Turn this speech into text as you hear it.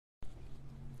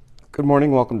Good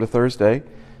morning, welcome to Thursday.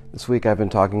 This week I've been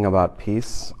talking about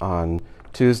peace. On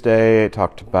Tuesday I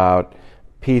talked about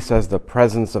peace as the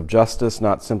presence of justice,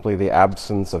 not simply the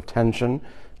absence of tension,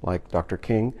 like Dr.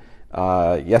 King.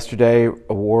 Yesterday,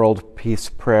 a world peace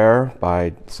prayer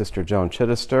by Sister Joan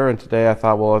Chittister, and today I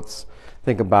thought, well, let's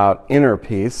think about inner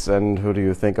peace. And who do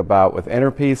you think about with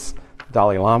inner peace?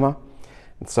 Dalai Lama.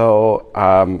 And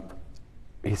so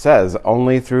he says,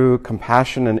 only through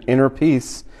compassion and inner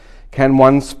peace can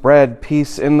one spread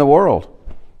peace in the world.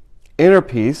 Inner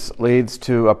peace leads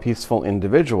to a peaceful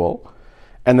individual,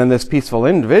 and then this peaceful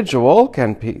individual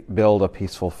can build a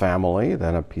peaceful family,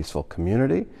 then a peaceful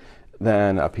community,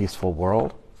 then a peaceful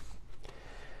world.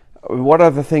 What are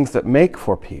the things that make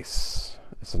for peace?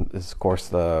 This is, of course,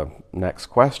 the next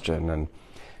question, and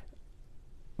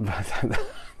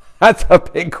that's a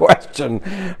big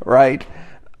question, right?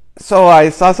 So I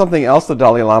saw something else the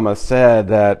Dalai Lama said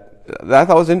that I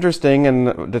thought was interesting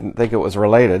and didn't think it was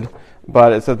related,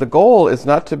 but it said the goal is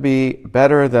not to be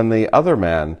better than the other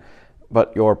man,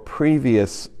 but your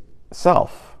previous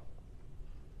self.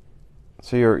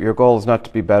 So your goal is not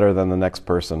to be better than the next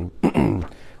person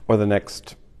or the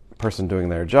next person doing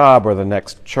their job or the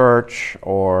next church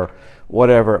or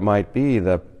whatever it might be.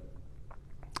 The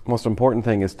most important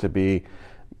thing is to be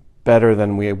better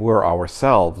than we were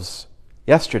ourselves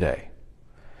yesterday.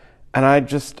 And I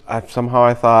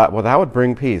thought, well, that would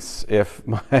bring peace if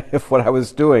what I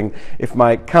was doing, if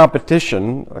my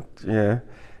competition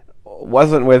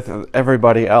wasn't with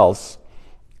everybody else,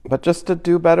 but just to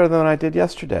do better than I did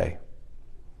yesterday.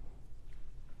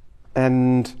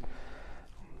 And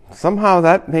somehow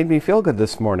that made me feel good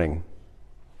this morning.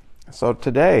 So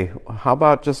today, how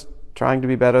about just trying to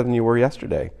be better than you were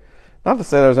yesterday? Not to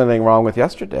say there's anything wrong with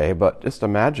yesterday, but just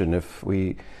imagine if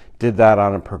we did that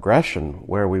on a progression,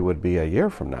 where we would be a year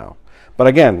from now. But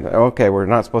again, okay, we're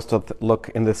not supposed to look,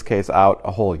 in this case, out a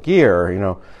whole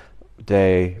year,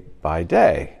 day by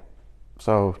day.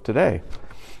 So today,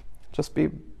 just be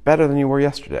better than you were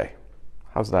yesterday.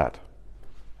 How's that?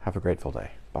 Have a grateful day.